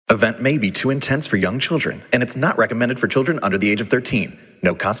Event may be too intense for young children, and it's not recommended for children under the age of 13.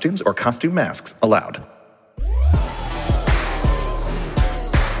 No costumes or costume masks allowed.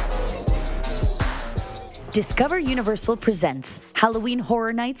 Discover Universal presents Halloween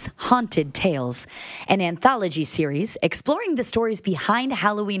Horror Nights Haunted Tales, an anthology series exploring the stories behind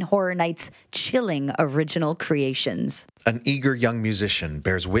Halloween Horror Nights' chilling original creations. An eager young musician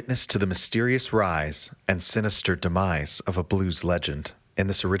bears witness to the mysterious rise and sinister demise of a blues legend in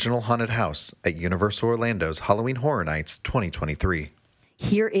this original haunted house at Universal Orlando's Halloween Horror Nights 2023.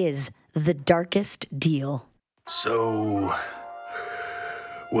 Here is The Darkest Deal. So,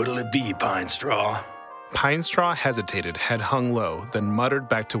 what'll it be, Pinestraw? Pinestraw hesitated, head hung low, then muttered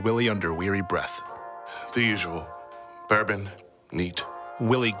back to Willie under weary breath. The usual. Bourbon, neat.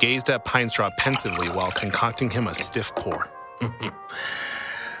 Willie gazed at Pinestraw pensively while concocting him a stiff pour.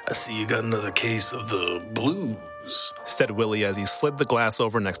 I see you got another case of the blues, said Willie as he slid the glass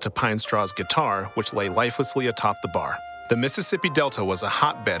over next to Pinestraw's guitar, which lay lifelessly atop the bar. The Mississippi Delta was a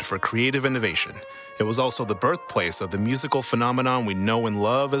hotbed for creative innovation. It was also the birthplace of the musical phenomenon we know and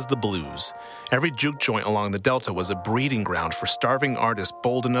love as the blues. Every juke joint along the Delta was a breeding ground for starving artists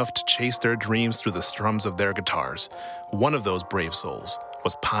bold enough to chase their dreams through the strums of their guitars. One of those brave souls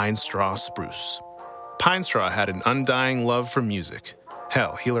was Pinestraw Spruce. Pinestraw had an undying love for music.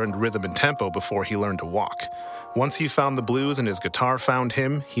 Hell, he learned rhythm and tempo before he learned to walk. Once he found the blues and his guitar found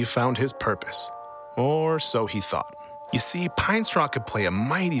him, he found his purpose. Or so he thought. You see, Pinestraw could play a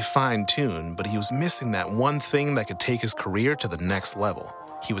mighty fine tune, but he was missing that one thing that could take his career to the next level.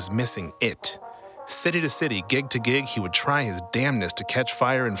 He was missing it. City to city, gig to gig, he would try his damnedest to catch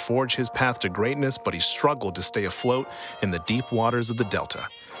fire and forge his path to greatness, but he struggled to stay afloat in the deep waters of the Delta.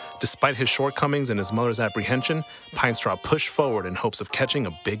 Despite his shortcomings and his mother's apprehension, Pinestraw pushed forward in hopes of catching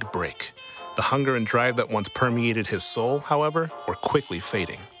a big break. The hunger and drive that once permeated his soul, however, were quickly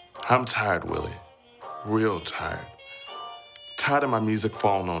fading. I'm tired, Willie. Real tired. Tired of my music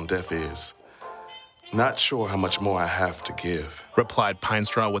falling on deaf ears. Not sure how much more I have to give, replied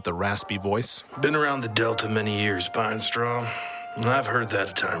Pinestraw with a raspy voice. Been around the Delta many years, Pinestraw, and I've heard that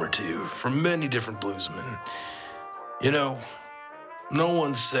a time or two from many different bluesmen. You know, no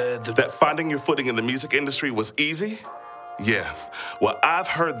one said that finding your footing in the music industry was easy? Yeah, well, I've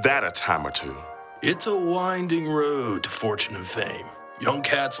heard that a time or two. It's a winding road to fortune and fame. Young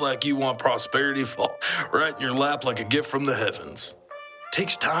cats like you want prosperity fall right in your lap like a gift from the heavens.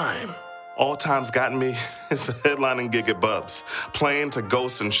 Takes time. All time's gotten me is a headlining gig at Bub's, playing to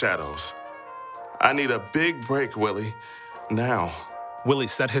ghosts and shadows. I need a big break, Willie. Now. Willie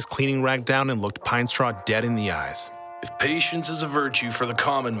set his cleaning rag down and looked Pinestraw dead in the eyes. If patience is a virtue for the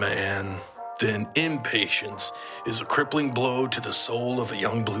common man, then impatience is a crippling blow to the soul of a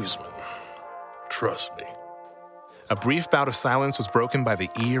young bluesman. Trust me. A brief bout of silence was broken by the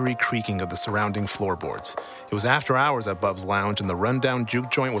eerie creaking of the surrounding floorboards. It was after hours at Bub's Lounge, and the rundown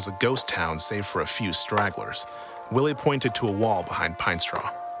juke joint was a ghost town save for a few stragglers. Willie pointed to a wall behind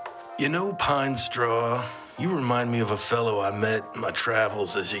Pinestraw. You know, Pinestraw, you remind me of a fellow I met in my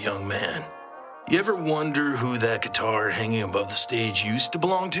travels as a young man. You ever wonder who that guitar hanging above the stage used to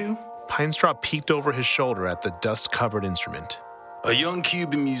belong to? Pinestraw peeked over his shoulder at the dust-covered instrument. A young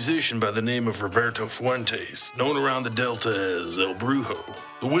Cuban musician by the name of Roberto Fuentes, known around the Delta as El Brujo,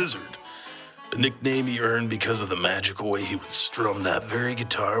 the Wizard. A nickname he earned because of the magical way he would strum that very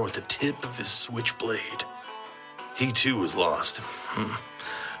guitar with the tip of his switchblade. He too was lost.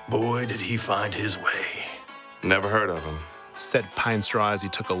 Boy, did he find his way. Never heard of him, said Pinestraw as he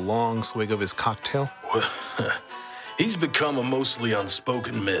took a long swig of his cocktail. Well, he's become a mostly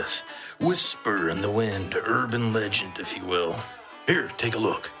unspoken myth. Whisper in the wind, urban legend, if you will. Here, take a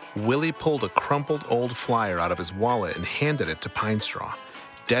look. Willie pulled a crumpled old flyer out of his wallet and handed it to Pinestraw.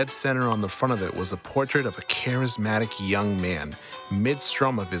 Dead center on the front of it was a portrait of a charismatic young man,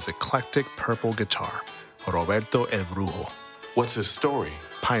 mid-strum of his eclectic purple guitar, Roberto El Brujo. What's his story?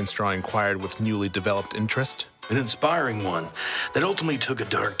 Pinestraw inquired with newly developed interest. An inspiring one that ultimately took a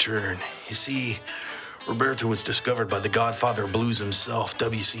dark turn. You see, Roberto was discovered by the godfather of blues himself,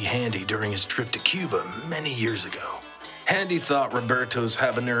 W.C. Handy, during his trip to Cuba many years ago. Handy thought Roberto's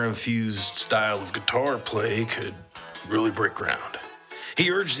habanero-infused style of guitar play could really break ground.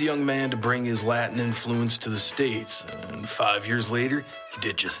 He urged the young man to bring his Latin influence to the States, and 5 years later, he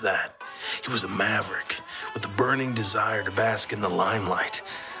did just that. He was a maverick with a burning desire to bask in the limelight,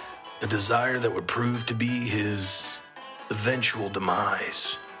 a desire that would prove to be his eventual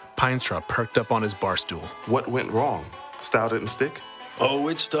demise. Pinestraw perked up on his bar stool. What went wrong? Style didn't stick? Oh,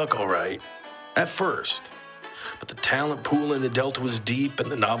 it stuck all right. At first. but the talent pool in the Delta was deep,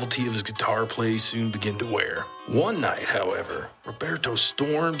 and the novelty of his guitar play soon began to wear. One night, however, Roberto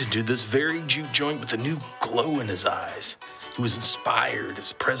stormed into this very juke joint with a new glow in his eyes. He was inspired.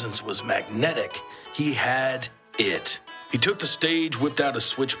 His presence was magnetic. He had it. He took the stage, whipped out a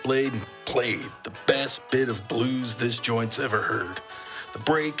switchblade, and played the best bit of blues this joint's ever heard. The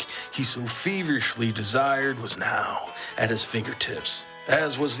break he so feverishly desired was now at his fingertips,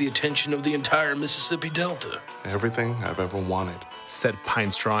 as was the attention of the entire Mississippi Delta. Everything I've ever wanted, said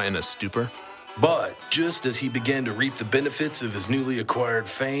Pinestraw in a stupor. But just as he began to reap the benefits of his newly acquired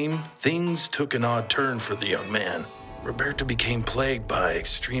fame, things took an odd turn for the young man. Roberto became plagued by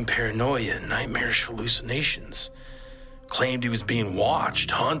extreme paranoia and nightmarish hallucinations. Claimed he was being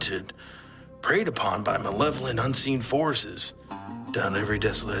watched, hunted, preyed upon by malevolent unseen forces, down every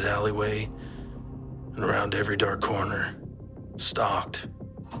desolate alleyway and around every dark corner, stalked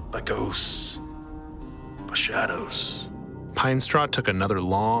by ghosts, by shadows. Pinestraw took another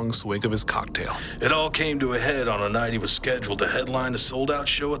long swig of his cocktail. It all came to a head on a night he was scheduled to headline a sold-out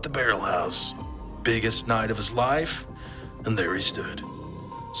show at the Barrel House. Biggest night of his life, and there he stood.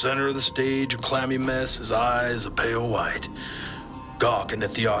 Center of the stage, a clammy mess, his eyes a pale white, gawking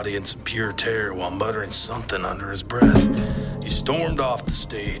at the audience in pure terror while muttering something under his breath. He stormed off the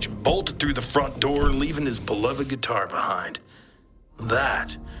stage and bolted through the front door, leaving his beloved guitar behind.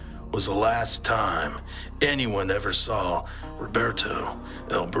 That was the last time anyone ever saw Roberto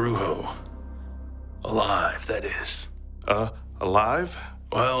El Brujo. Alive, that is. Alive?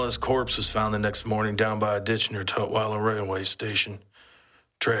 Well, his corpse was found the next morning down by a ditch near Tutwiler railway station.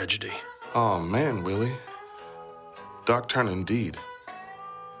 Tragedy. Oh, man, Willie. Dark turn indeed.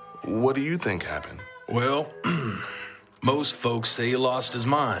 What do you think happened? Well, most folks say he lost his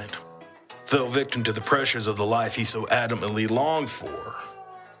mind. Fell victim to the pressures of the life he so adamantly longed for.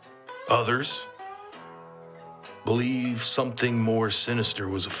 Others believe something more sinister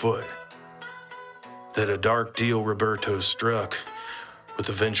was afoot. That a dark deal Roberto struck with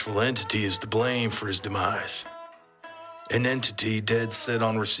a vengeful entity is to blame for his demise. An entity dead set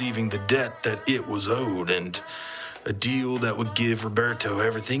on receiving the debt that it was owed, and a deal that would give Roberto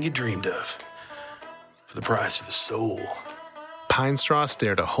everything he dreamed of for the price of his soul. Pinestraw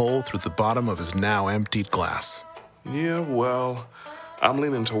stared a hole through the bottom of his now emptied glass. Yeah, well, I'm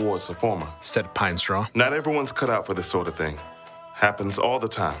leaning towards the former, said Pinestraw. Not everyone's cut out for this sort of thing. Happens all the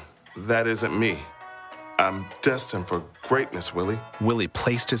time. That isn't me. I'm destined for greatness, Willie. Willie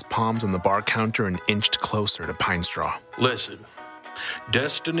placed his palms on the bar counter and inched closer to Pinestraw. Listen,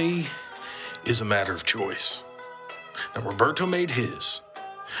 destiny is a matter of choice. Now, Roberto made his.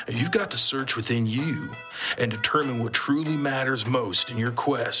 And you've got to search within you and determine what truly matters most in your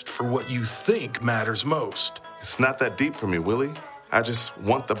quest for what you think matters most. It's not that deep for me, Willie. I just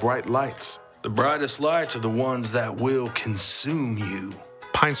want the bright lights. The brightest lights are the ones that will consume you.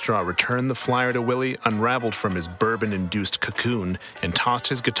 Pinestraw returned the flyer to Willie, unraveled from his bourbon-induced cocoon, and tossed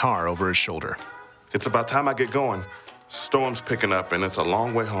his guitar over his shoulder. It's about time I get going. Storm's picking up, and it's a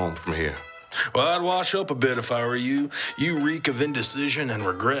long way home from here. Well, I'd wash up a bit if I were you. You reek of indecision and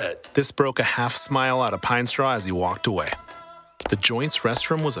regret. This broke a half smile out of Pinestraw as he walked away. The joint's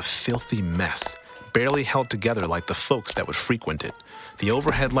restroom was a filthy mess, barely held together like the folks that would frequent it. The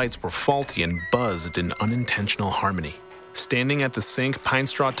overhead lights were faulty and buzzed in unintentional harmony. Standing at the sink,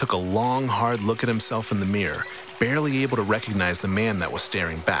 Pinestraw took a long, hard look at himself in the mirror, barely able to recognize the man that was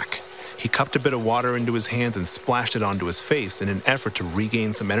staring back. He cupped a bit of water into his hands and splashed it onto his face in an effort to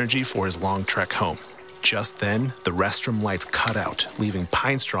regain some energy for his long trek home. Just then, the restroom lights cut out, leaving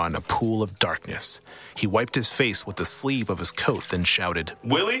Pinestraw in a pool of darkness. He wiped his face with the sleeve of his coat, then shouted,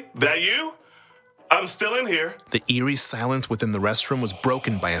 Willie, that you? I'm still in here. The eerie silence within the restroom was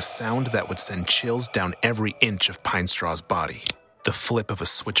broken by a sound that would send chills down every inch of Pinestraw's body. The flip of a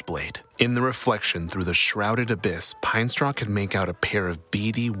switchblade. In the reflection through the shrouded abyss, Pinestraw could make out a pair of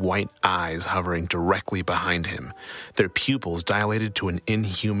beady white eyes hovering directly behind him, their pupils dilated to an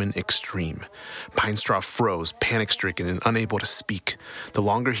inhuman extreme. Pinestraw froze, panic-stricken and unable to speak. The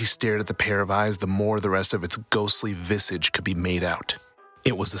longer he stared at the pair of eyes, the more the rest of its ghostly visage could be made out.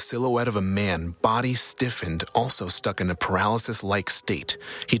 It was the silhouette of a man, body stiffened, also stuck in a paralysis-like state.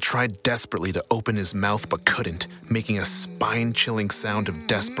 He tried desperately to open his mouth but couldn't, making a spine-chilling sound of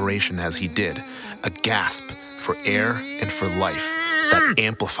desperation as he did, a gasp for air and for life that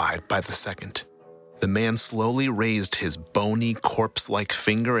amplified by the second. The man slowly raised his bony, corpse-like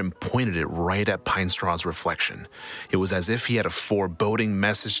finger and pointed it right at Pinestraw's reflection. It was as if he had a foreboding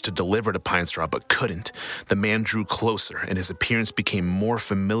message to deliver to Pinestraw, but couldn't. The man drew closer, and his appearance became more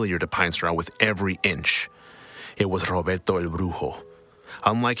familiar to Pinestraw with every inch. It was Roberto el Brujo.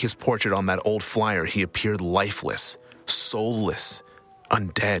 Unlike his portrait on that old flyer, he appeared lifeless, soulless,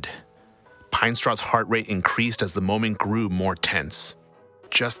 undead. Pinestraw's heart rate increased as the moment grew more tense.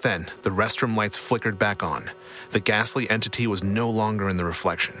 Just then, the restroom lights flickered back on. The ghastly entity was no longer in the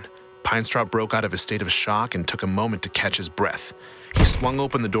reflection. Pinestraw broke out of his state of shock and took a moment to catch his breath. He swung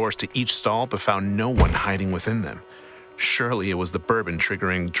open the doors to each stall but found no one hiding within them. Surely it was the bourbon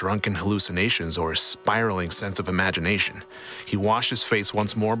triggering drunken hallucinations or a spiraling sense of imagination. He washed his face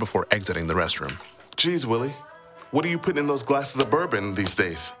once more before exiting the restroom. Geez, Willie, what are you putting in those glasses of bourbon these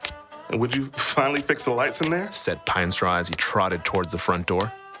days? And would you finally fix the lights in there? Said Pinestraw as he trotted towards the front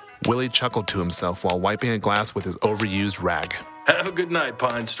door. Willie chuckled to himself while wiping a glass with his overused rag. Have a good night,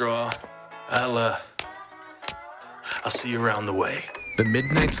 Pinestraw. I'll see you around the way. The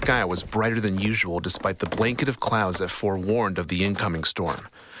midnight sky was brighter than usual despite the blanket of clouds that forewarned of the incoming storm.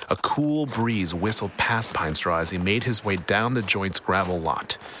 A cool breeze whistled past Pinestraw as he made his way down the joint's gravel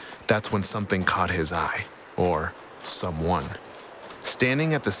lot. That's when something caught his eye. Or someone.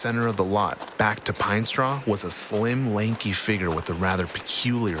 Standing at the center of the lot, back to Pinestraw, was a slim, lanky figure with a rather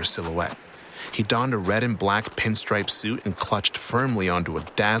peculiar silhouette. He donned a red and black pinstripe suit and clutched firmly onto a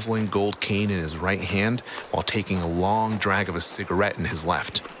dazzling gold cane in his right hand while taking a long drag of a cigarette in his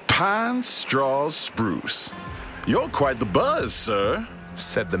left. Pinestraw Spruce. You're quite the buzz, sir,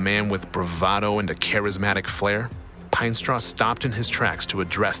 said the man with bravado and a charismatic flair. Pinestraw stopped in his tracks to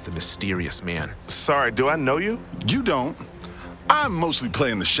address the mysterious man. Sorry, do I know you? You don't. I'm mostly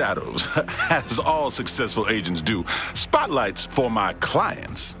playing the shadows, as all successful agents do. Spotlights for my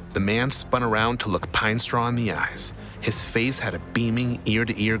clients. The man spun around to look Pinestraw in the eyes. His face had a beaming,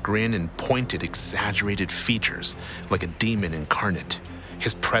 ear-to-ear grin and pointed, exaggerated features, like a demon incarnate.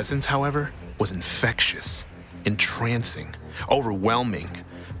 His presence, however, was infectious, entrancing, overwhelming.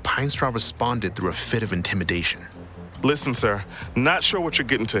 Pinestraw responded through a fit of intimidation. Listen, sir, not sure what you're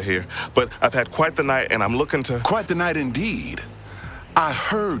getting to here, but I've had quite the night and I'm looking to... Quite the night indeed. I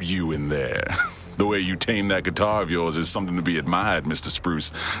heard you in there. The way you tame that guitar of yours is something to be admired, Mr.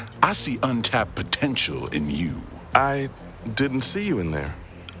 Spruce. I see untapped potential in you. I didn't see you in there.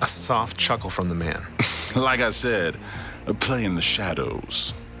 A soft chuckle from the man. Like I said, playing the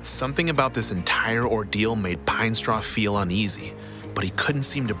shadows. Something about this entire ordeal made Pinestraw feel uneasy, but he couldn't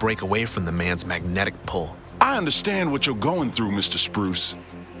seem to break away from the man's magnetic pull. I understand what you're going through, Mr. Spruce.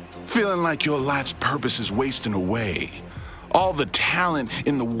 Feeling like your life's purpose is wasting away. All the talent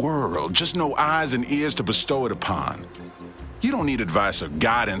in the world, just no eyes and ears to bestow it upon. You don't need advice or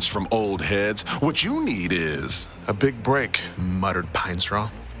guidance from old heads. What you need is... a big break, muttered Pinestraw.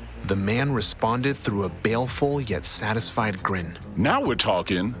 The man responded through a baleful yet satisfied grin. Now we're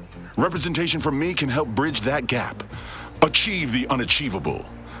talking. Representation from me can help bridge that gap. Achieve the unachievable.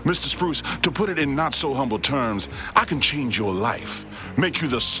 Mr. Spruce, to put it in not-so-humble terms, I can change your life, make you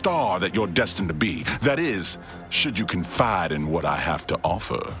the star that you're destined to be. That is, should you confide in what I have to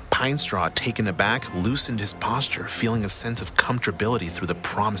offer. Pinestraw, taken aback, loosened his posture, feeling a sense of comfortability through the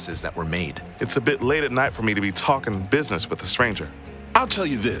promises that were made. It's a bit late at night for me to be talking business with a stranger. I'll tell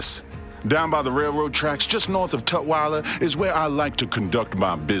you this. Down by the railroad tracks, just north of Tutwiler, is where I like to conduct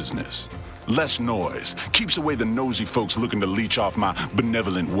my business. Less noise, keeps away the nosy folks looking to leech off my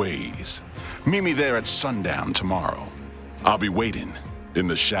benevolent ways. Meet me there at sundown tomorrow. I'll be waiting in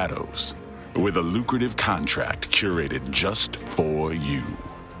the shadows with a lucrative contract curated just for you.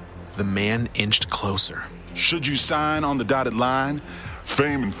 The man inched closer. Should you sign on the dotted line,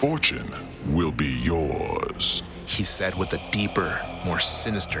 fame and fortune will be yours, he said with a deeper, more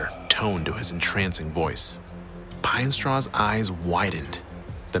sinister tone to his entrancing voice. Pinestraw's eyes widened.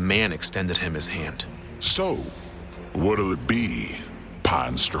 The man extended him his hand. So, what'll it be,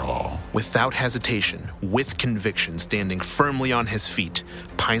 Pinestraw? Without hesitation, with conviction, standing firmly on his feet,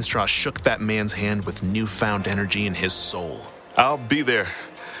 Pinestraw shook that man's hand with newfound energy in his soul. I'll be there.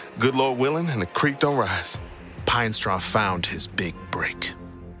 Good Lord willing, and the creek don't rise. Pinestraw found his big break.